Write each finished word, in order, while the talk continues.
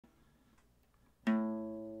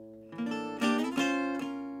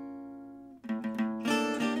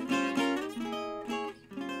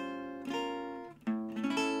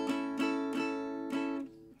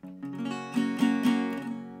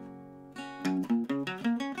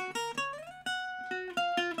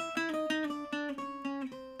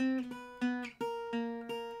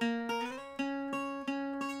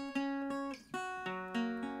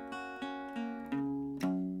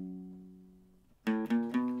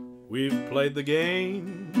We've played the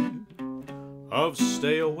game of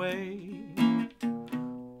stay away,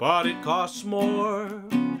 but it costs more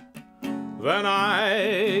than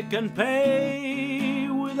I can pay.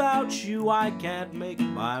 Without you I can't make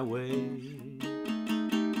my way.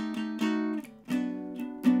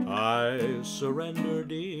 I surrender,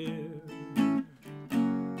 dear.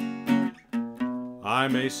 I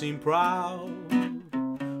may seem proud,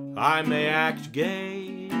 I may act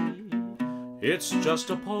gay, it's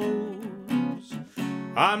just a pose,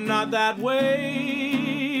 I'm not that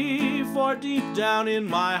way, for deep down in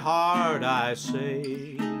my heart I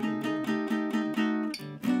say,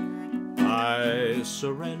 I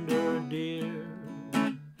surrender, dear.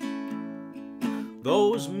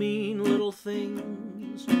 Those mean little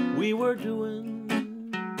things we were doing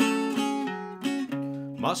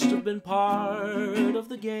must have been part of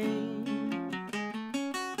the game,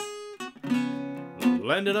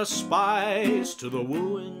 lending a spice to the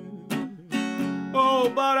wooing.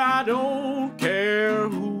 Oh, but I don't care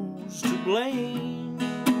who's to blame.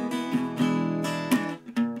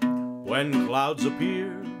 When clouds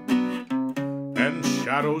appear and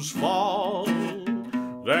shadows fall,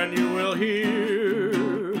 then you will hear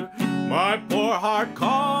my poor heart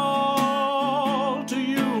call to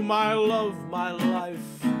you, my love, my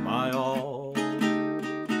life, my all.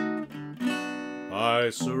 I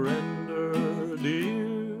surrender, dear.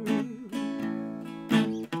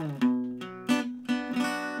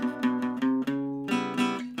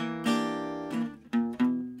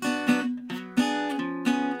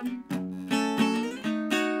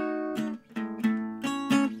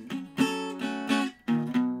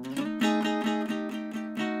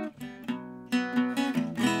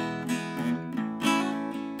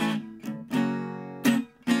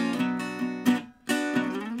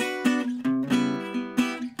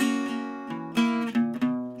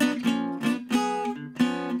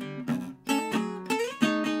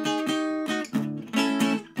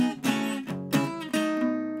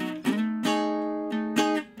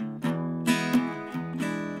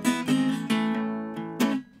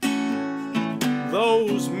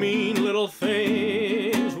 Those mean little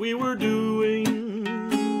things we were doing,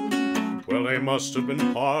 well, they must have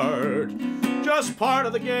been just part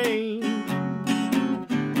of the game,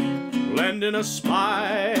 lending a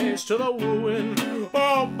spice to the wooing.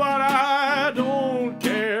 Oh, but I don't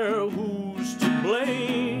care who's to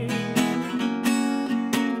blame.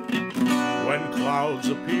 When clouds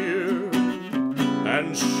appear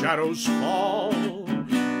and shadows fall,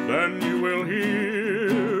 then you will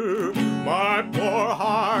hear my poor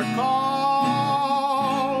heart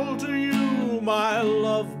call to you, my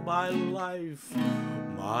love, my life,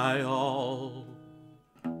 my all.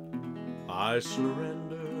 I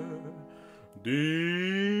surrender,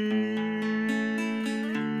 dear.